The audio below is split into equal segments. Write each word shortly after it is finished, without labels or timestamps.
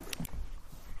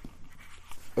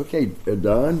Okay,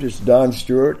 Don, this is Don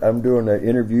Stewart. I'm doing an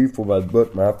interview for my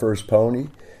book, My First Pony.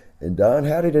 And Don,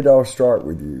 how did it all start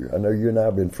with you? I know you and I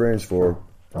have been friends for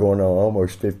going on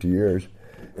almost 50 years.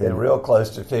 Yeah, real close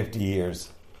to 50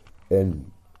 years.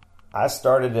 And I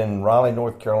started in Raleigh,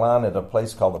 North Carolina at a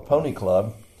place called the Pony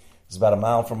Club. It's about a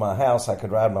mile from my house. I could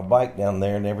ride my bike down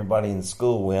there, and everybody in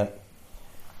school went.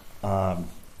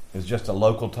 It was just a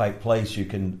local type place. You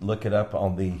can look it up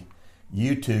on the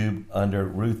YouTube under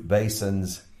Ruth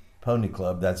Bason's Pony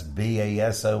Club. That's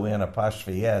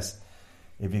BASON''S.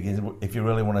 If you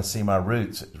really want to see my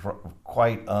roots, it's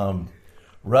quite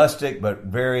rustic, but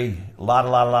a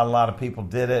lot of people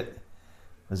did it. It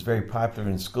was very popular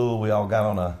in school. We all got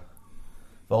on a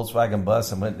Volkswagen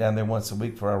bus and went down there once a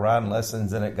week for our riding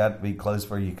lessons, and it got to be close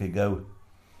where you could go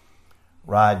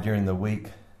ride during the week,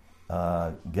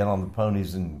 get on the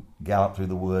ponies and gallop through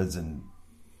the woods and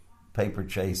paper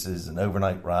chases and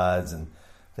overnight rides, and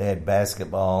they had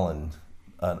basketball and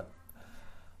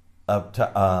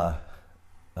above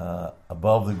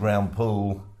the ground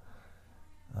pool,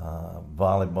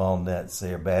 volleyball nets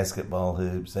there, basketball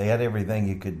hoops. They had everything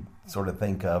you could sort of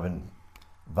think of, and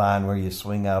Vine where you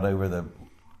swing out over the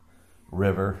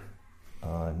river.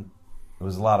 It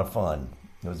was a lot of fun.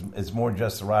 It's more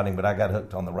just the riding, but I got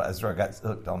hooked on the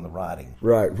riding.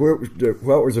 Right.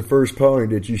 What was the first pony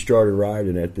that you started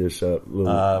riding at this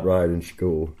little riding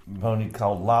school? Pony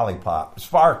called Lollipop.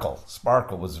 Sparkle.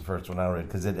 Sparkle was the first one I rode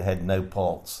because it had no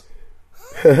pulse.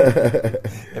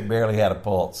 It barely had a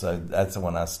pulse, so that's the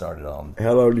one I started on.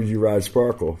 How long did you ride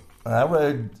Sparkle? I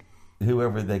rode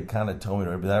whoever they kind of told me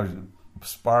to ride, but I was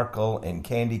Sparkle and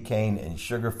Candy Cane and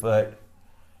Sugarfoot.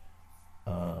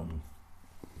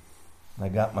 I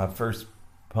got my first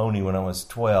pony when I was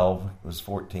 12. It was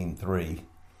 14.3.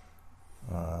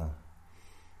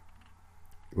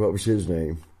 What was his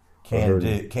name?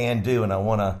 Can Do, and I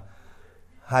won a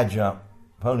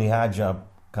pony high jump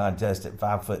contest at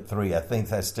 5'3". I think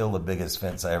that's still the biggest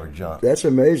fence I ever jumped. That's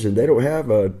amazing. They don't have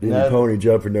any pony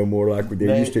jumping no more like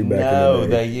they used to back in the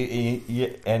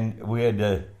day. And we had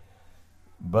to.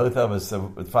 Both of us,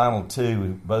 the final two, we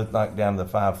both knocked down the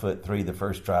 5'3" the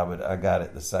first try, but I got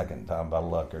it the second time by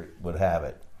luck, or would have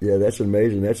it. Yeah, that's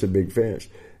amazing. That's a big fence.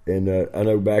 And I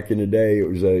know back in the day it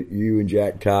was you and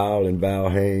Jack Kyle and Val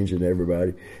Haynes and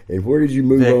everybody. And where did you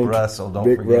move on? Vic Russell,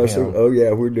 Vic Russell. Him. Oh,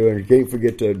 yeah, we're doing it. Can't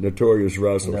forget the notorious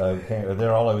Russell. No,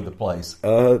 they're all over the place.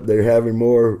 They're having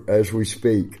more as we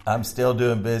speak. I'm still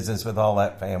doing business with all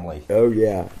that family. Oh,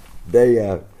 yeah.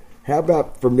 They... How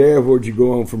about from there? Where'd you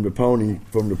go on from the pony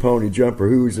jumper?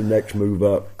 Who was the next move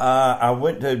up? I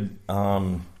went to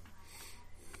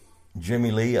Jimmy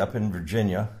Lee up in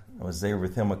Virginia. I was there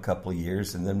with him a couple of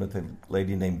years, and then with a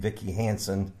lady named Vicki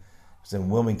Hansen. It was in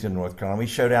Wilmington, North Carolina. We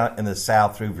showed out in the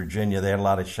South through Virginia. They had a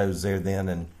lot of shows there then,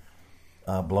 and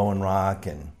Blowing Rock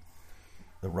and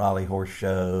the Raleigh Horse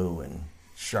Show and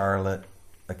Charlotte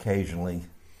occasionally.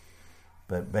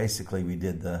 But basically, we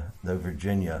did the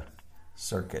Virginia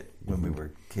circuit when we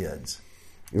were kids.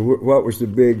 And what was the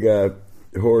big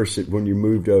horse when you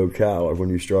moved to Ocala, when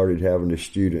you started having the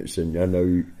students? And I know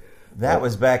you... That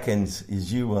was back in,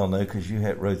 as you well know, because you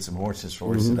had rode some horses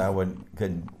for us that I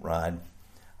couldn't ride.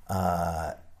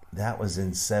 That was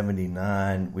in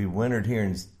 79. We wintered here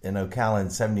in Ocala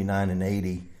in 79 and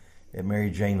 80 at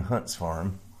Mary Jane Hunt's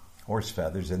farm, Horse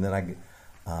Feathers. And then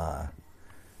I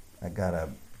got a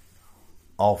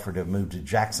offer to move to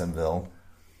Jacksonville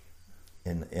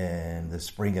in the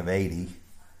spring of 80.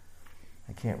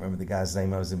 I can't remember the guy's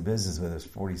name. I was in business with us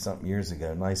 40-something years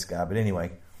ago. Nice guy. But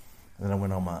anyway, then I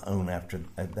went on my own after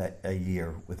a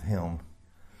year with him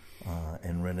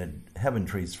and rented Heaven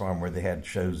Trees Farm where they had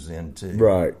shows in too.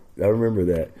 Right. I remember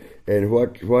that. And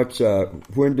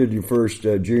when did your first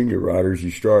junior riders you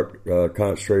start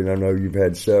concentrating? I know you've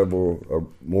had several, or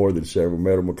more than several,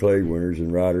 Medal Maclay winners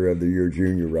and Rider of the Year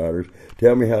junior riders.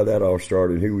 Tell me how that all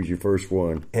started. Who was your first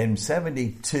one? In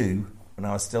 72, when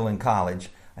I was still in college,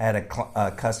 I had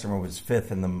a customer who was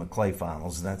fifth in the Maclay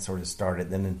finals, and that sort of started.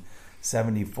 Then in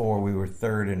 74, we were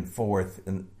third and fourth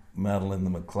in medal in the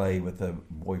Maclay with a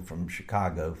boy from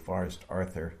Chicago, Forrest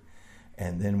Arthur.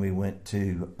 And then we went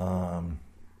to,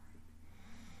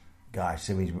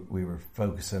 we were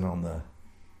focusing on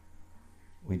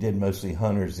we did mostly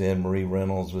hunters then. Marie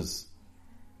Reynolds was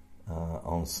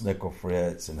on Snickle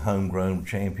Fritz and homegrown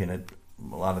champion at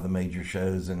a lot of the major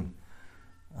shows. And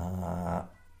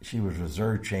she was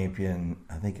reserve champion,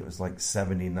 I think it was like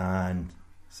 79,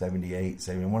 78,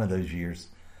 70, one of those years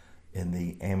in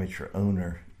the amateur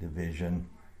owner division.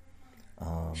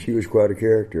 She was quite a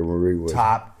character, Marie was.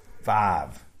 Top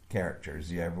 5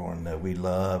 characters you ever want to know. We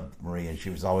loved Marie, and she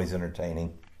was always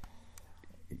entertaining.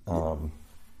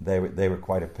 they were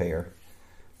quite a pair.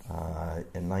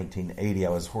 In 1980, I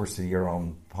was Horse of the Year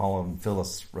on Paul and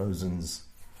Phyllis Rosen's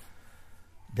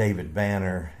David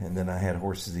Banner, and then I had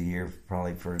Horse of the Year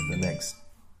probably for the next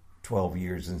 12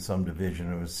 years in some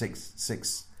division. It was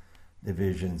six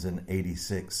divisions and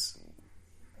 86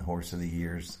 Horse of the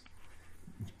Years.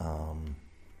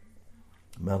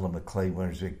 Medal of Maclay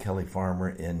winners with Kelly Farmer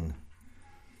in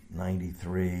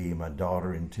 93, my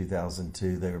daughter in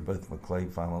 2002. They were both Maclay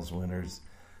finals winners.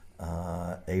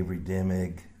 Avery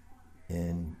Demig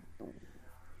in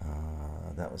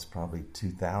that was probably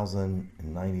 2000.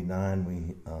 In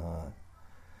 99,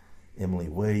 Emily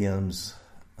Williams.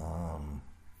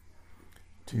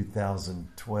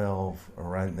 2012,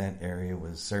 around in that area,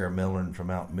 was Sarah Millen from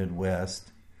out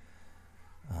Midwest.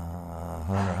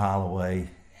 Hunter Holloway.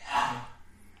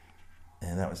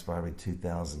 And that was probably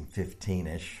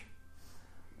 2015-ish.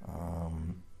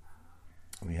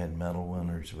 We had medal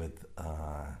winners with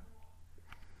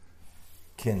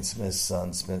Ken Smith's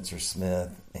son, Spencer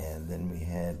Smith, and then we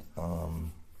had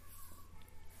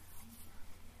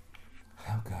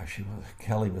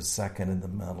Kelly was second in the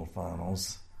medal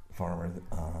finals. Farmer,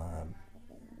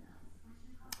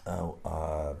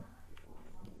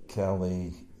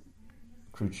 Kelly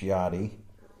Cruciati,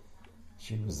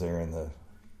 she was there in the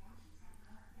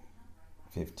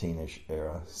 15-ish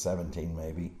era, 17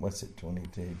 maybe. What's it,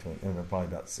 22, 20, probably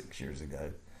about 6 years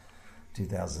ago,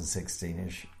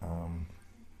 2016-ish.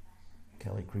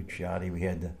 Kelly Cruciati. We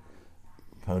had the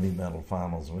Pony Medal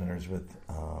Finals winners with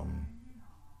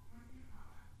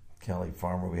Kelly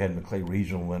Farmer. We had Maclay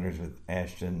Regional winners with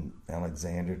Ashton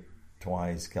Alexander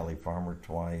twice, Kelly Farmer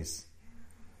twice.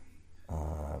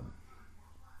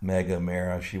 Meg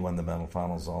O'Mara, she won the medal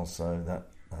finals also,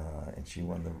 and she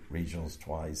won the regionals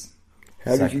twice.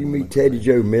 How did you meet Teddy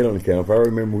Joe Mellencamp? I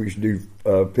remember we used to do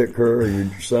pick her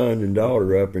and your son and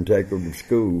daughter up and take them to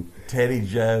school. Teddy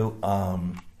Joe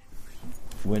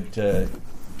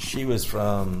she was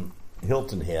from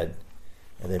Hilton Head,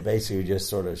 and they basically just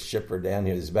sort of shipped her down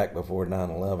here. It was back before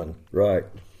 9/11. Right.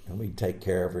 And we'd take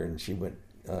care of her, and she would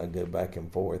go back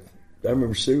and forth. I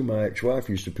remember Sue, my ex-wife,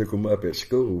 used to pick them up at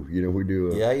school. You know, we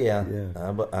do. Yeah.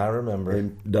 I remember.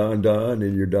 And Don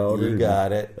and your daughter. You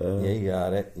got it. You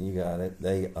got it.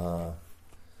 They,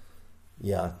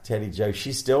 Teddy Joe.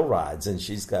 She still rides, and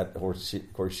she's got horse.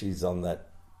 Of course, she's on that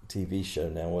TV show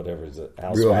now. Whatever is it?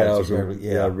 Real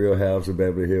House of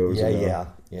Beverly Hills. Yeah.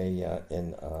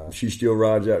 And she still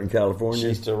rides out in California.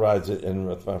 She still rides it, and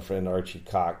with my friend Archie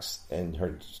Cox and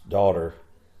her daughter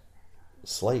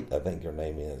Slate, I think her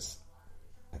name is.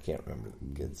 I can't remember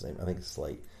the kid's name. I think it's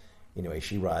Slate. Anyway,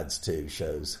 she rides too,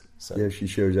 shows. So. Yeah, she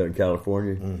shows out in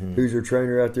California. Mm-hmm. Who's her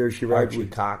trainer out there? She rides Archie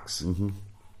with? Cox. Mm-hmm.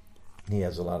 He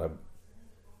has a lot of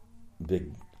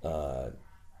big, a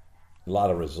lot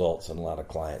of results and a lot of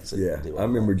clients. That do I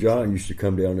remember John used to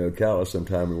come down to Ocala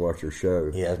sometime and watch her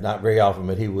show. Yeah, not very often,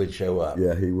 but he would show up.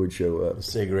 Yeah, he would show up. The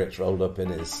cigarettes rolled up in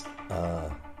his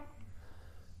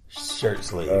shirt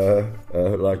sleeve.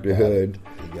 Like the hood.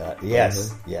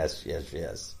 Yes.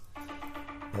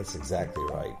 That's exactly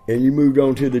right. And you moved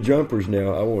on to the jumpers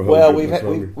now. I want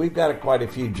to we've got quite a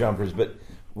few jumpers, but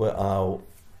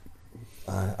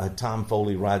Tom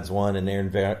Foley rides one, and Erin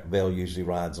Vale usually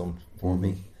rides them for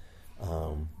me.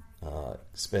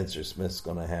 Spencer Smith's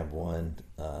going to have one.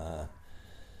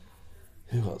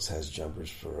 Who else has jumpers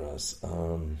for us?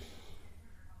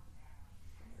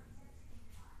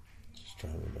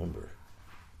 Trying to remember.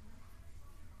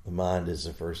 The Mind is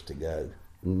the first to go.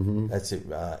 Mm-hmm. That's it.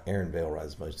 Aaron Vale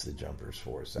rides most of the jumpers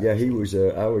for us. Actually. Yeah, he was.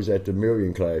 I was at the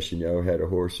million class. Had a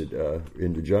horse in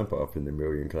the jump off in the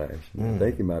million class. I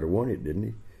think he might have won it, didn't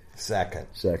he? Second,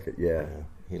 yeah.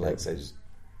 He likes those.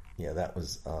 Yeah, that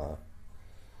was. What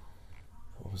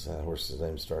was that horse's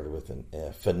name? Started with an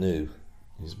F. Fanu.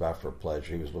 He was by for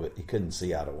pleasure. He couldn't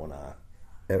see out of one eye.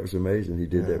 That was amazing. He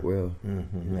did that well.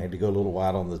 Mm-hmm. He had to go a little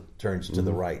wide on the turns to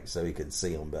the right so he could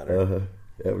see them better.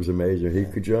 That was amazing. He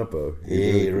could jump, though.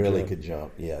 He really could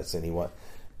jump. Yes, and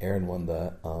Erin won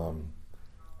the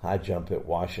high jump at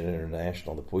Washington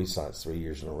International, the Puissance, 3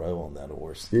 years in a row on that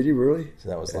horse. Did he really? So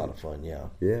that was a lot of fun. Yeah.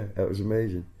 Yeah, that was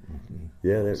amazing. Mm-hmm.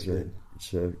 Yeah, that's good.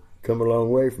 It's come a long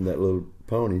way from that little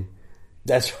pony.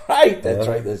 That's right. That's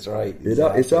right. Exactly.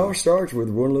 It all starts with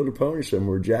one little pony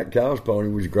somewhere. Jack Cow's pony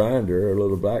was Grinder, a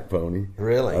little black pony.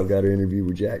 Really? I've got an interview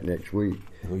with Jack next week.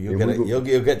 Well,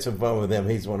 you'll get some fun with him.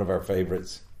 He's one of our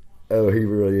favorites. Oh, he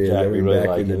really is. Jack, we really back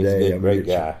like in him. the day, He's a great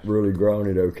guy. Really grown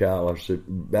at Ocala. So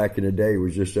back in the day, it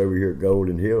was just over here at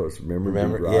Golden Hills.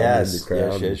 Remember? Yes.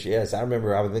 I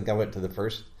remember. I think I went to the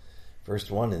first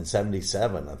one in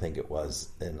 '77. I think it was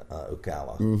in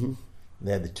Ocala. Mm-hmm.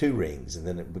 They had the 2 rings, and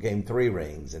then it became 3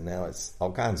 rings, and now it's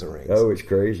all kinds of rings. Oh, it's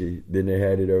crazy. Then they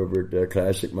had it over at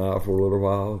Classic Mile for a little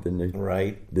while. Then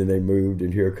they moved,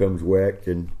 and here comes WEC,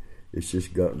 and it's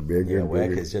just gotten bigger and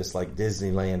bigger. WEC is just like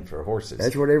Disneyland for horses.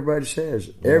 That's what everybody says.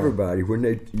 Yeah. Everybody, when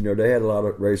they, they had a lot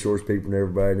of racehorse people and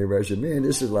everybody said, man,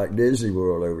 this is like Disney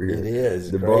World over here. It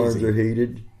is. The crazy. Barns are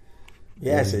heated.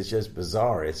 Yes, it's just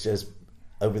bizarre. It's just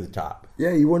over the top.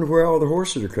 Yeah, you wonder where all the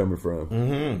horses are coming from.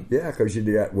 Mm-hmm. Yeah, because you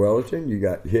got Wellington, you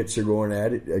got Hitzer going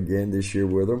at it again this year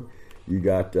with them. You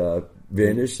got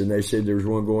Venice, and they said there was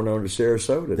one going on to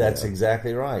Sarasota. That's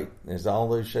exactly right. There's all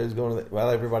those shows going to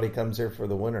everybody comes here for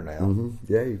the winter now. Mm-hmm.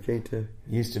 Yeah, you can't tell.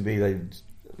 Used to be a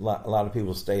lot of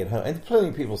people stay at home, and plenty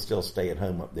of people still stay at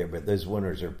home up there, but those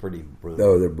winters are pretty brutal.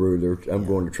 Oh, they're brutal. I'm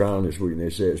going to Tryon this week, and they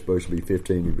say it's supposed to be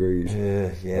 15 degrees.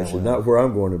 Yeah, I said, not where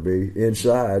I'm going to be,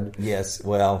 inside. Yes,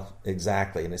 well,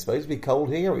 exactly. And it's supposed to be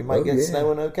cold here. We might get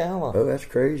snow in Ocala. Oh, that's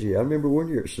crazy. I remember one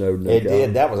year it snowed in Ocala. It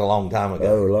did. That was a long time ago.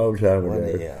 Oh, a long time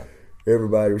ago. Yeah.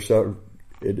 Everybody was talking,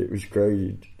 it was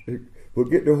crazy. We'll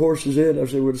get the horses in. I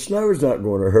said, well, the snow's not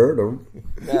going to hurt them.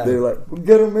 No. They're like, well,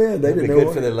 get them in. They It'd didn't be know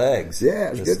good for their legs. Yeah,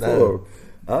 it's good for them.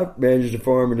 I managed a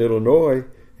farm in Illinois,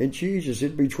 and Jesus,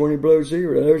 it'd be 20 below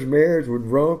zero. Those mares would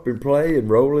romp and play and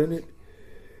roll in it.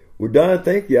 Well, Don,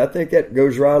 thank you. I think that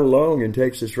goes right along and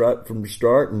takes us right from the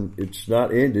start, and it's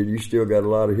not ended. You still got a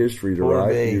lot of history to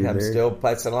write. I'm still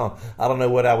passing along. I don't know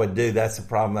what I would do. That's the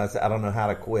problem. I don't know how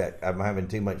to quit. I'm having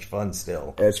too much fun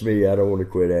still. That's me. I don't want to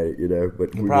quit at it,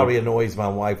 But it probably annoys my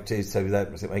wife, too, so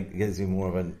that gives me more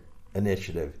of an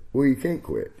initiative. Well, you can't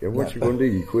quit. And what you going to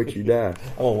do? You quit, you die.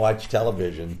 I'm going to watch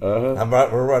television. Uh-huh.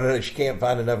 We're running. She can't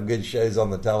find enough good shows on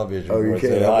the television. Oh, you can't.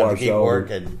 So I have to keep all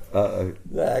working.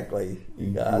 Exactly.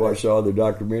 You watch all the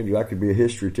documentaries. I could be a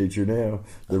history teacher now.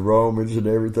 The Romans and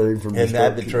everything from the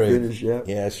start to finish. Yeah.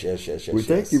 Yes. Well,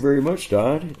 thank you very much,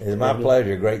 Don. It's my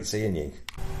pleasure. Great seeing you.